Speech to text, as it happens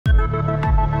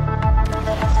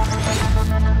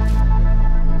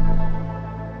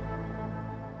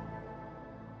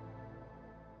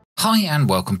Hi and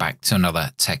welcome back to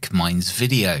another Tech Minds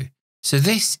video. So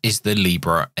this is the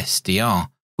LibreSDR,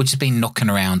 which has been knocking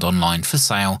around online for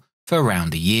sale for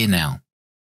around a year now.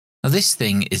 Now this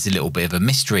thing is a little bit of a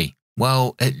mystery,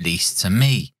 well at least to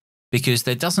me, because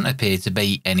there doesn't appear to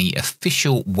be any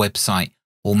official website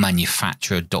or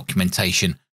manufacturer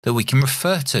documentation that we can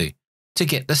refer to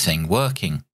get the thing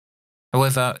working.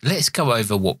 However, let's go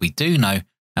over what we do know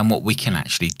and what we can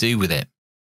actually do with it.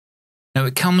 Now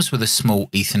it comes with a small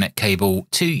Ethernet cable,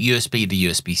 2 USB to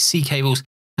USB-C cables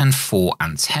and 4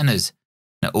 antennas.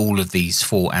 Now all of these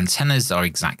 4 antennas are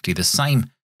exactly the same,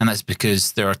 and that's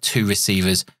because there are 2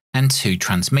 receivers and 2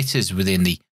 transmitters within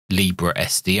the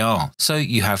LibreSDR, so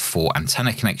you have 4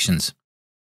 antenna connections.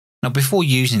 Now before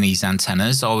using these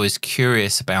antennas, I was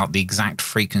curious about the exact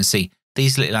frequency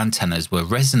these little antennas were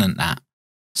resonant at,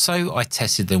 so I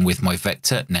tested them with my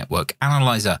vector network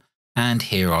analyzer, and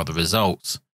here are the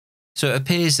results. So it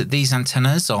appears that these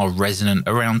antennas are resonant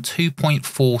around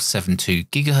 2.472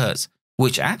 GHz,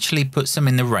 which actually puts them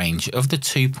in the range of the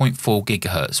 2.4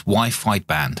 GHz Wi-Fi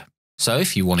band. So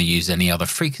if you want to use any other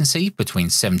frequency between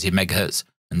 70 MHz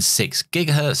and 6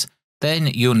 GHz, then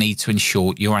you'll need to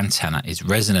ensure your antenna is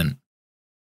resonant.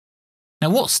 Now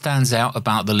what stands out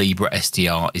about the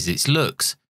LibreSDR is its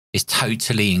looks. It's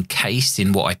totally encased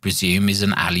in what I presume is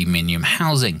an aluminium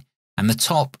housing, and the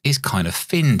top is kind of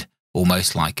finned,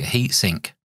 almost like a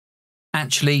heatsink.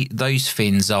 Actually, those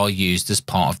fins are used as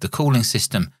part of the cooling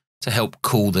system to help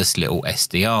cool this little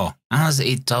SDR, as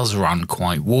it does run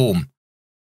quite warm.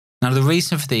 Now the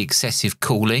reason for the excessive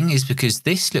cooling is because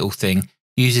this little thing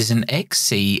uses an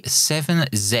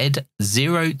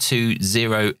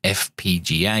XC7Z020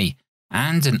 FPGA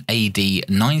and an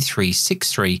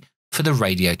AD9363 for the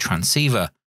radio transceiver,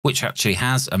 which actually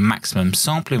has a maximum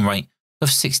sampling rate of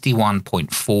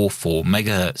 61.44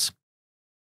 MHz.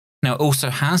 Now it also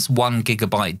has 1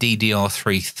 GB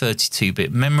DDR3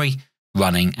 32-bit memory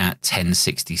running at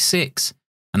 1066,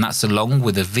 and that's along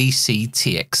with a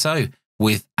VCTXO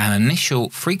with an initial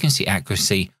frequency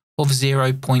accuracy of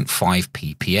 0.5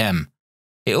 ppm.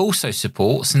 It also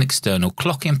supports an external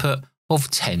clock input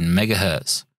of 10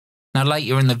 MHz. Now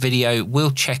later in the video, we'll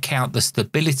check out the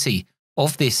stability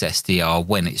of this SDR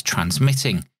when it's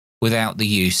transmitting without the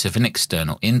use of an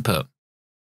external input.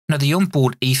 Now the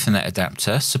onboard Ethernet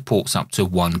adapter supports up to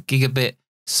 1 gigabit,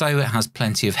 so it has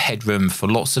plenty of headroom for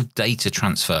lots of data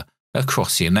transfer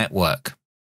across your network.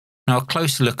 Now a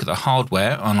closer look at the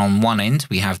hardware, and on one end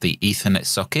we have the Ethernet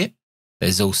socket.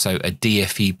 There's also a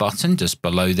DFU button just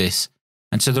below this,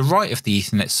 and to the right of the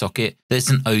Ethernet socket there's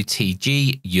an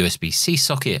OTG USB-C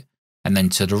socket, and then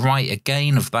to the right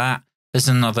again of that there's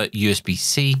another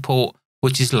USB-C port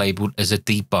which is labelled as a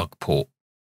debug port.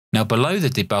 Now below the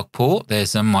debug port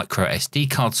there's a micro SD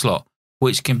card slot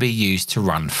which can be used to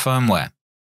run firmware.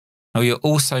 Now you'll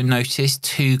also notice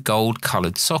 2 gold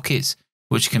coloured sockets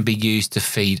which can be used to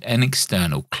feed an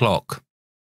external clock.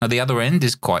 Now the other end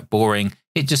is quite boring,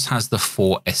 it just has the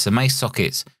 4 SMA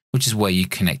sockets, which is where you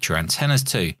connect your antennas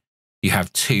to. You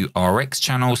have 2 RX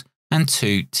channels and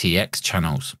 2 TX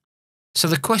channels. So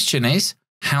the question is,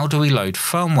 how do we load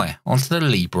firmware onto the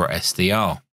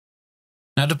LibreSDR?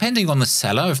 Now depending on the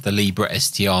seller of the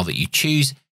LibreSDR that you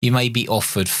choose, you may be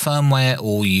offered firmware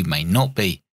or you may not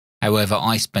be. However,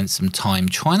 I spent some time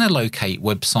trying to locate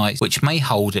websites which may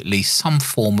hold at least some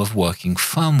form of working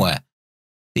firmware.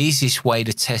 The easiest way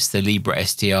to test the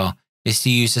LibreSDR is to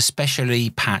use a specially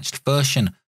patched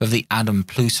version of the Adam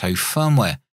Pluto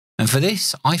firmware, and for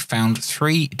this I found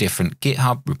 3 different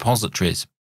GitHub repositories.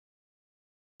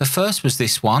 The first was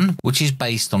this one, which is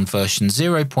based on version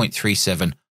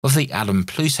 0.37 of the Adam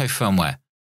Pluto firmware,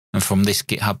 and from this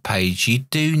GitHub page you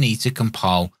do need to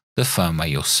compile the firmware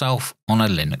yourself on a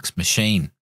Linux machine.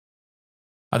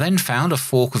 I then found a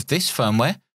fork of this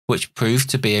firmware which proved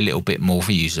to be a little bit more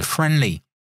user-friendly.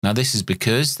 Now this is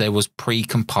because there was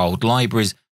pre-compiled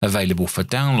libraries available for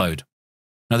download.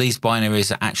 Now these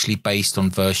binaries are actually based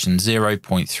on version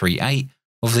 0.38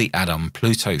 of the Adam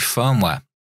Pluto firmware.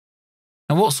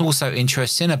 Now what's also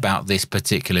interesting about this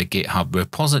particular GitHub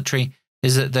repository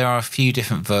is that there are a few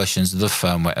different versions of the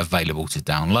firmware available to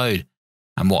download.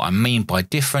 And what I mean by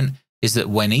different is that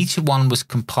when each one was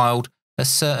compiled, a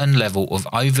certain level of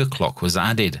overclock was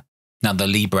added. Now the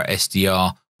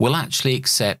LibreSDR will actually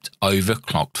accept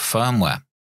overclocked firmware.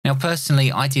 Now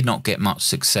personally, I did not get much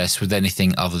success with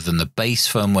anything other than the base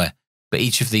firmware, but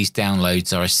each of these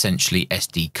downloads are essentially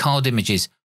SD card images,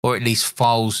 or at least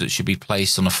files that should be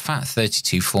placed on a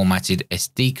FAT32 formatted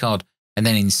SD card and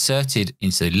then inserted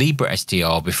into the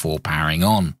LibreSDR before powering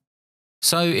on.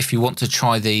 So if you want to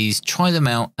try these, try them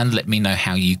out and let me know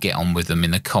how you get on with them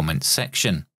in the comments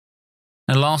section.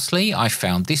 And lastly, I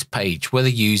found this page where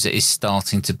the user is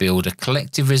starting to build a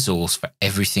collective resource for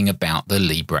everything about the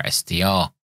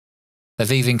LibreSDR.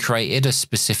 They've even created a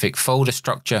specific folder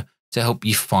structure to help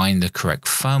you find the correct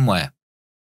firmware.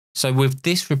 So with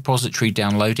this repository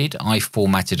downloaded, I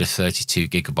formatted a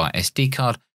 32GB SD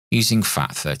card using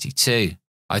FAT32.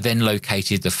 I then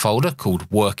located the folder called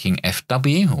Working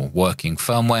FW or Working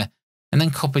Firmware, and then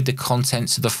copied the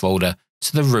contents of the folder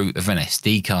to the root of an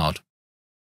SD card.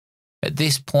 At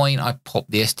this point, I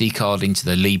popped the SD card into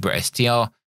the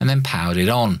LibreSDR and then powered it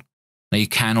on. Now you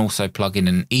can also plug in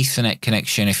an Ethernet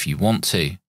connection if you want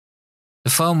to. The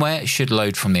firmware should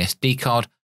load from the SD card,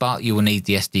 but you will need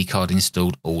the SD card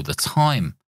installed all the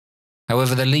time.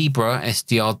 However, the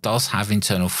LibreSDR does have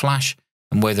internal flash,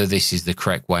 and whether this is the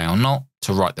correct way or not,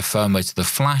 to write the firmware to the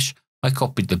flash, I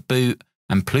copied the boot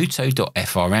and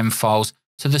Pluto.frm files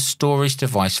to the storage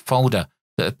device folder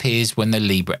that appears when the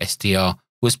LibreSDR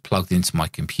was plugged into my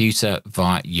computer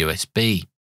via USB.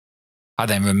 I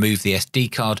then removed the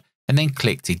SD card and then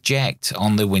clicked eject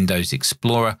on the Windows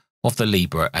Explorer of the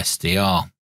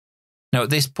LibreSDR. Now at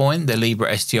this point, the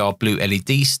LibreSDR blue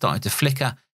LED started to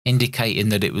flicker, indicating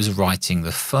that it was writing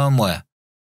the firmware.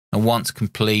 And once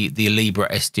complete, the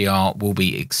LibreSDR will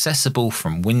be accessible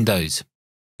from Windows.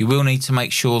 You will need to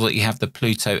make sure that you have the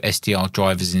Pluto SDR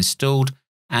drivers installed,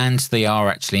 and they are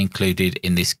actually included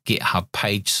in this GitHub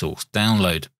page source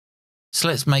download. So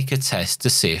let's make a test to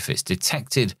see if it's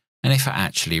detected and if it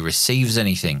actually receives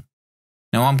anything.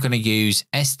 Now I'm going to use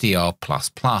SDR++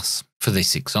 for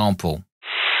this example.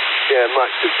 Yeah,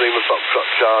 Mike Lima Foxtrot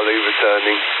Charlie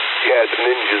returning. Yeah, the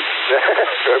ninjas.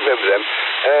 Remember them.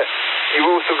 You've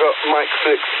also got Mike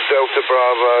 6 Delta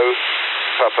Bravo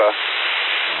Papa.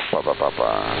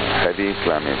 Papa, heavy,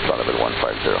 climb in flight level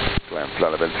 150. Climb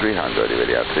flight level 300,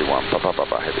 Iberia 31,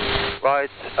 Papa, heavy. Right,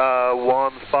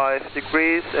 15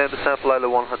 degrees and descent flight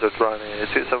level 100 running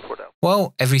 274 down.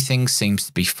 Well, everything seems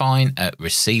to be fine at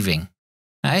receiving.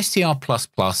 Now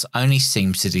SDR++ only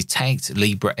seems to detect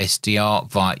LibreSDR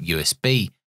via USB,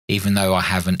 even though I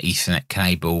have an Ethernet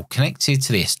cable connected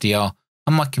to the SDR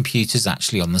and my computer's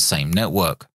actually on the same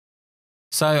network.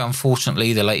 So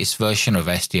unfortunately, the latest version of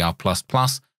SDR++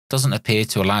 doesn't appear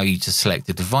to allow you to select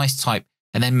a device type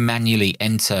and then manually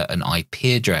enter an IP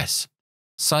address.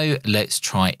 So let's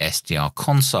try SDR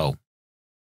console.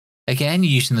 Again,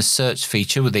 using the search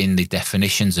feature within the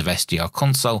definitions of SDR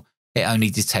console, it only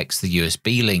detects the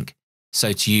USB link.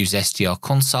 So to use SDR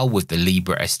console with the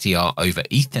LibreSDR over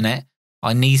Ethernet,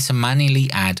 I need to manually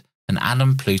add an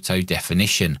Adam Pluto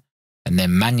definition and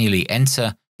then manually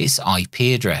enter its IP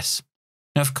address.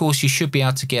 Now, of course, you should be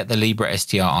able to get the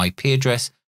LibreSDR IP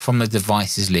address from the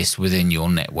devices list within your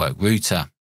network router.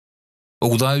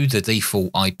 Although the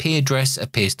default IP address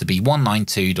appears to be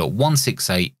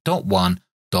 192.168.1.10.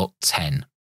 Looks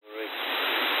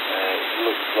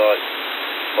like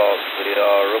sparks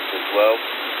are up as well.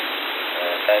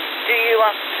 Do you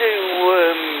have to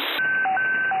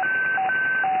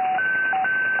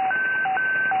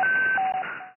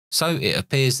So it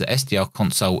appears that SDR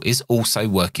console is also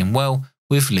working well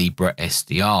with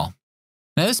LibreSDR.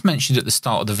 Now, as mentioned at the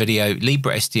start of the video,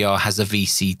 LibreSDR has a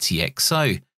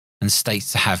VCTXO and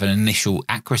states to have an initial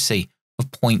accuracy of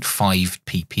 0.5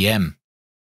 ppm.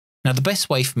 Now, the best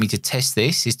way for me to test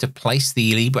this is to place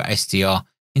the LibreSDR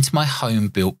into my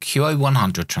home-built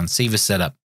QO100 transceiver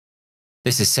setup.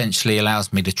 This essentially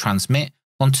allows me to transmit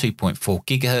on 2.4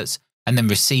 GHz and then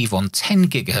receive on 10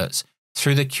 GHz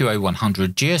through the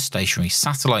QO100 geostationary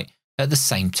satellite at the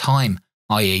same time,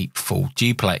 i.e. full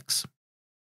duplex.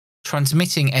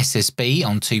 Transmitting SSB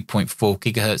on 2.4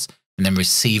 GHz and then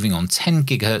receiving on 10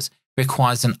 GHz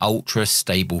requires an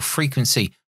ultra-stable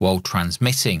frequency while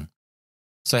transmitting.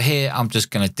 So here I'm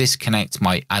just going to disconnect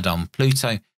my add-on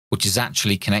Pluto, which is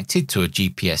actually connected to a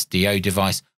GPSDO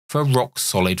device for a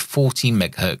rock-solid 40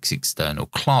 MHz external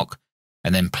clock,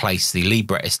 and then place the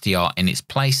LibreSDR in its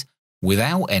place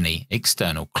without any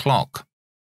external clock.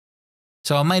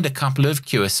 So I made a couple of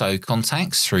QSO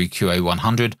contacts through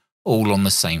QO100, all on the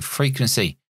same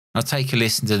frequency. I'll take a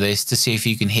listen to this to see if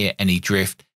you can hear any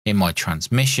drift in my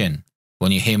transmission.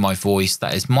 When you hear my voice,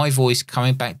 that is my voice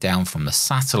coming back down from the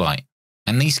satellite.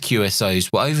 And these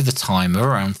QSOs were over the time of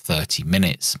around 30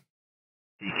 minutes.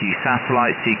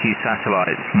 CQ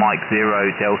satellites, Mike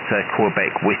 0 Delta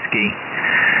Quebec Whiskey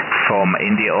from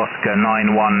India Oscar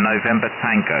 91 November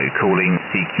Tango, calling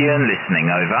CQ and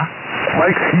listening, over.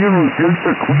 Mike 0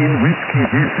 Delta Queen Whiskey,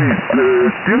 this is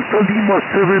Delta Lima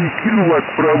 7 Kilowatt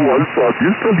Bravo Alpha,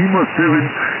 Delta Lima 7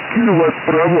 Kilowatt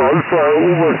Bravo Alpha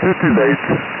over satellite.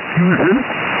 Fusion?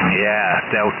 Yeah,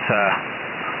 Delta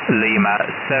Lima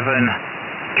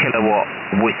 7 kilowatt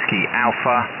whiskey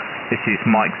alpha. This is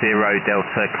Mike 0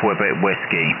 Delta Quebec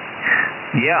whiskey.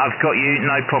 Yeah, I've got you,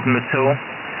 no problem at all.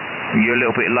 You're a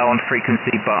little bit low on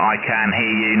frequency, but I can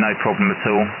hear you, no problem at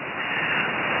all.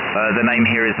 The name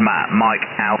here is Matt, Mike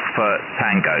Alpha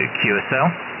Tango,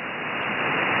 QSL.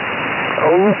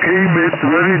 Okay, Matt,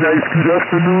 very nice. Good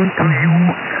afternoon to you.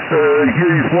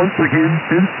 Here is once again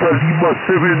Delta Lima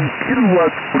 7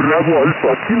 kilowatt Bravo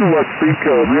Alpha, kilowatt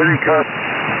Baker America.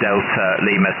 Delta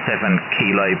Lima 7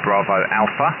 Kilo Bravo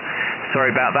Alpha. Sorry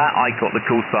about that, I got the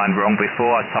call sign wrong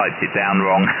before, I typed it down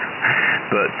wrong,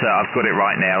 but I've got it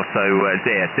right now. So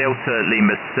there, Delta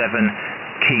Lima 7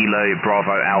 Kilo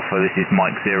Bravo Alpha, this is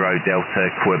Mike 0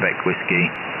 Delta Quebec Whiskey.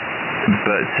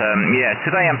 But yeah,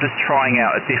 today I'm just trying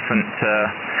out a different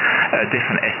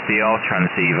SDR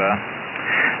transceiver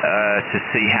to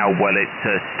see how well it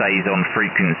stays on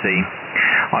frequency.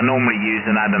 I normally use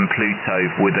an Adam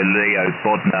Pluto with a Leo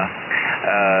Bodner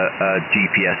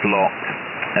GPS locked,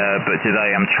 but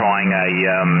today I'm trying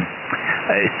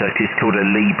it's called a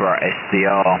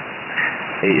LibreSDR.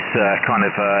 It's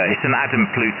it's an Adam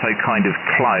Pluto kind of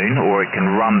clone, or it can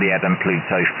run the Adam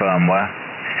Pluto firmware.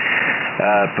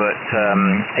 But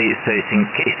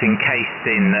it's encased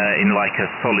in like a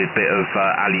solid bit of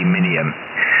aluminium.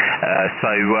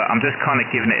 So I'm just kind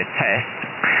of giving it a test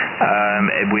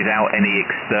without any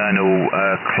external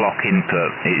clock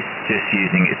input. It's just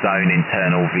using its own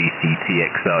internal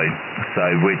VCTXO.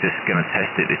 So we're just going to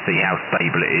test it to see how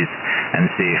stable it is and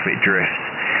see if it drifts.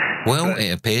 Well, it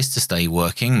appears to stay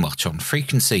working much on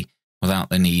frequency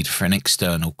without the need for an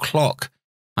external clock.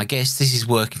 I guess this is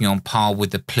working on par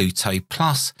with the Pluto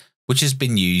Plus, which has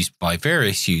been used by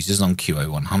various users on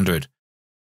QO100.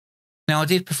 Now, I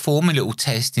did perform a little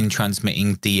test in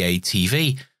transmitting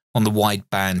DATV on the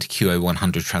wideband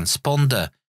QO100 transponder,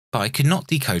 but I could not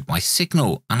decode my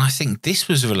signal, and I think this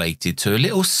was related to a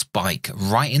little spike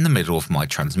right in the middle of my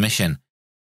transmission.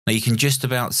 Now, you can just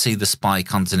about see the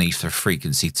spike underneath the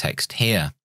frequency text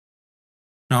here.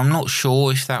 Now, I'm not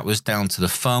sure if that was down to the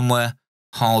firmware,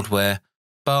 hardware,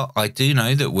 but I do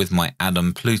know that with my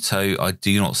Adam Pluto, I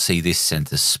do not see this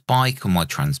center spike on my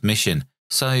transmission,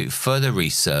 so further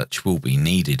research will be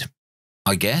needed.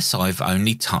 I guess I've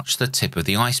only touched the tip of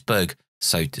the iceberg,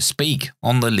 so to speak,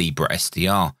 on the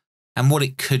LibreSDR and what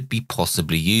it could be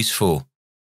possibly used for.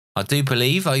 I do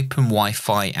believe Open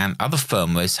Wi-Fi and other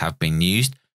firmwares have been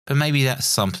used, but maybe that's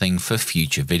something for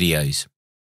future videos.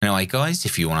 Anyway guys,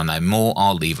 if you want to know more,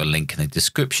 I'll leave a link in the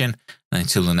description. And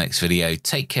until the next video,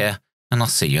 take care, and I'll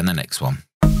see you in the next one.